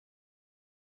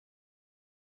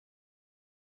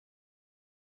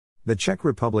The Czech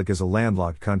Republic is a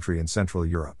landlocked country in Central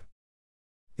Europe.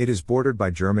 It is bordered by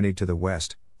Germany to the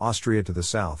west, Austria to the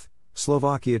south,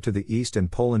 Slovakia to the east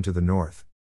and Poland to the north.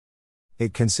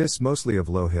 It consists mostly of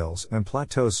low hills and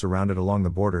plateaus surrounded along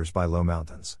the borders by low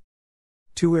mountains.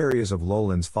 Two areas of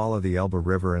lowlands follow the Elbe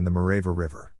River and the Morava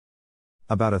River.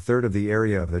 About a third of the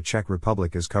area of the Czech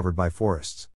Republic is covered by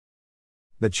forests.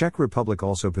 The Czech Republic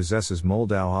also possesses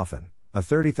Moldauhafen, a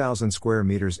 30,000 square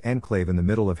meters enclave in the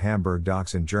middle of Hamburg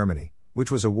docks in Germany, which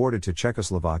was awarded to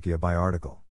Czechoslovakia by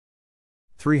Article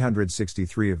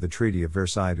 363 of the Treaty of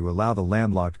Versailles to allow the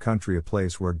landlocked country a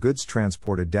place where goods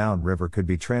transported downriver could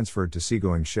be transferred to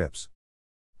seagoing ships.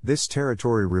 This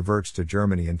territory reverts to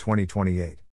Germany in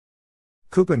 2028.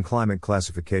 Köppen climate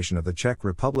classification of the Czech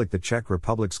Republic. The Czech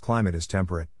Republic's climate is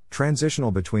temperate,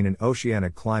 transitional between an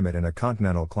oceanic climate and a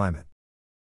continental climate.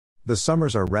 The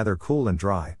summers are rather cool and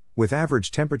dry, with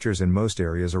average temperatures in most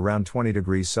areas around 20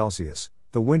 degrees Celsius.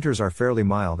 The winters are fairly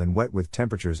mild and wet with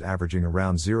temperatures averaging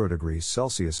around 0 degrees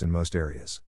Celsius in most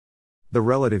areas. The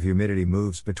relative humidity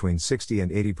moves between 60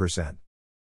 and 80%.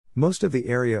 Most of the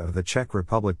area of the Czech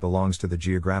Republic belongs to the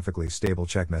geographically stable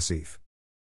Czech Massif.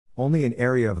 Only an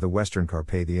area of the Western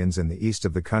Carpathians in the east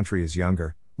of the country is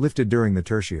younger, lifted during the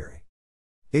Tertiary.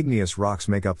 Igneous rocks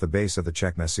make up the base of the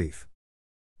Czech Massif.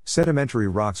 Sedimentary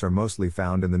rocks are mostly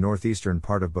found in the northeastern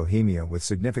part of Bohemia with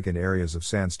significant areas of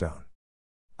sandstone.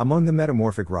 Among the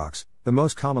metamorphic rocks, the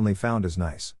most commonly found is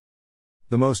gneiss.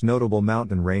 The most notable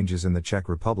mountain ranges in the Czech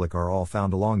Republic are all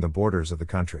found along the borders of the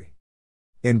country.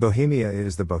 In Bohemia it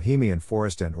is the Bohemian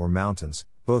Forest and/or mountains,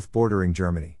 both bordering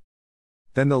Germany.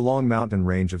 Then the long mountain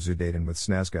range of Sudetin with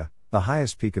Snežka, the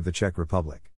highest peak of the Czech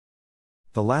Republic.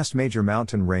 The last major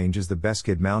mountain range is the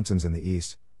Beskid Mountains in the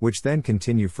east, which then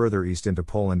continue further east into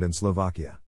Poland and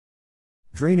Slovakia.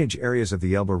 Drainage areas of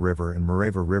the Elbe River and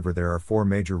Morava River. There are four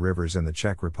major rivers in the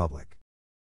Czech Republic.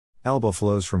 Elbe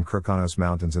flows from Krkonos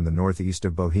Mountains in the northeast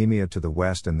of Bohemia to the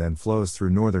west and then flows through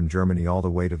northern Germany all the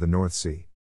way to the North Sea.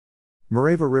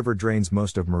 Morava River drains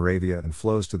most of Moravia and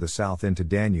flows to the south into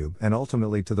Danube and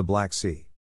ultimately to the Black Sea.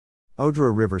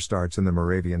 Odra River starts in the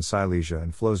Moravian Silesia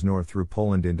and flows north through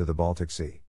Poland into the Baltic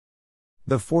Sea.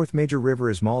 The fourth major river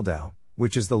is Moldau,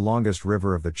 which is the longest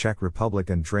river of the Czech Republic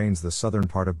and drains the southern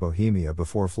part of Bohemia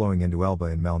before flowing into Elbe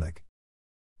in Melnik.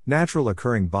 Natural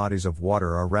occurring bodies of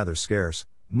water are rather scarce.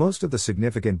 Most of the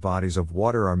significant bodies of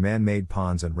water are man-made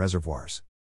ponds and reservoirs.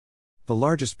 The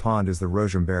largest pond is the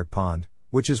Rosenberg Pond,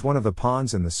 which is one of the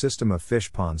ponds in the system of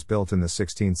fish ponds built in the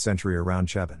 16th century around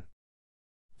Köppen.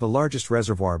 The largest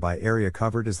reservoir by area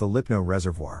covered is the Lipno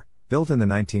Reservoir, built in the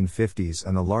 1950s,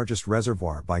 and the largest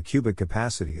reservoir by cubic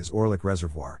capacity is Orlik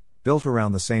Reservoir, built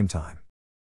around the same time.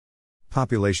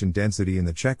 Population density in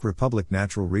the Czech Republic.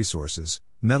 Natural resources: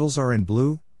 metals are in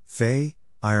blue, Fe,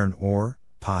 iron ore,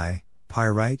 Pi,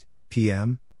 pyrite,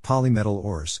 PM, polymetal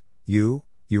ores, U,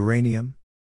 uranium.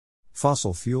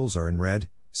 Fossil fuels are in red,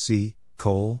 C,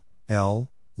 coal,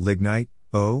 L, lignite,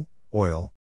 O,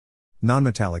 oil.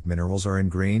 Nonmetallic minerals are in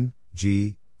green,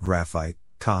 G, graphite,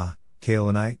 Ka,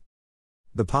 kaolinite.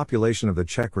 The population of the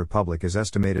Czech Republic is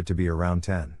estimated to be around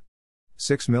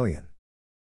 10.6 million.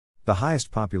 The highest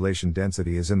population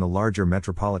density is in the larger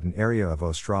metropolitan area of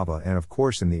Ostrava and of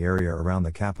course in the area around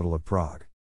the capital of Prague.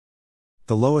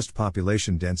 The lowest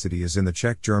population density is in the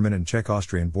Czech-German and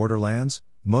Czech-Austrian borderlands,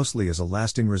 mostly as a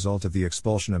lasting result of the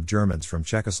expulsion of Germans from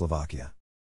Czechoslovakia.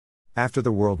 After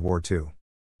the World War II,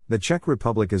 the Czech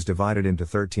Republic is divided into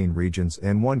 13 regions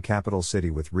and one capital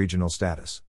city with regional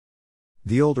status.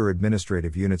 The older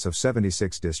administrative units of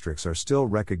 76 districts are still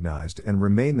recognized and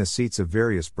remain the seats of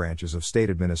various branches of state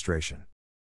administration.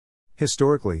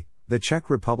 Historically, the Czech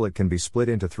Republic can be split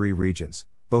into three regions: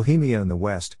 Bohemia in the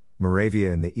west,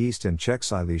 Moravia in the east and Czech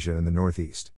Silesia in the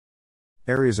northeast.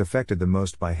 Areas affected the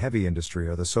most by heavy industry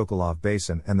are the Sokolov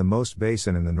Basin and the Most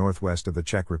Basin in the northwest of the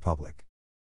Czech Republic.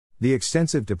 The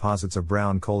extensive deposits of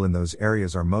brown coal in those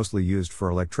areas are mostly used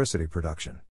for electricity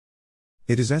production.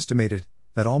 It is estimated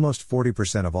that almost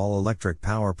 40% of all electric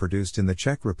power produced in the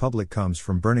Czech Republic comes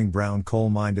from burning brown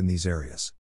coal mined in these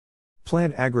areas.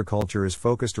 Plant agriculture is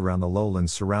focused around the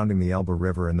lowlands surrounding the Elbe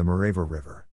River and the Morava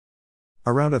River.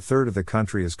 Around a third of the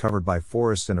country is covered by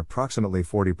forests and approximately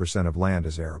 40% of land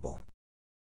is arable.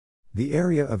 The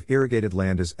area of irrigated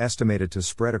land is estimated to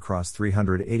spread across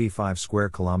 385 square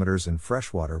kilometers and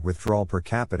freshwater withdrawal per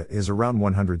capita is around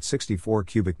 164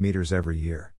 cubic meters every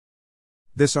year.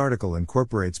 This article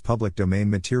incorporates public domain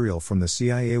material from the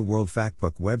CIA World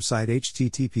Factbook website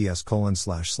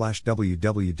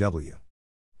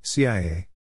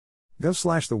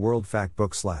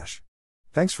https://www.cia.gov/theworldfactbook/.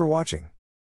 Thanks for watching.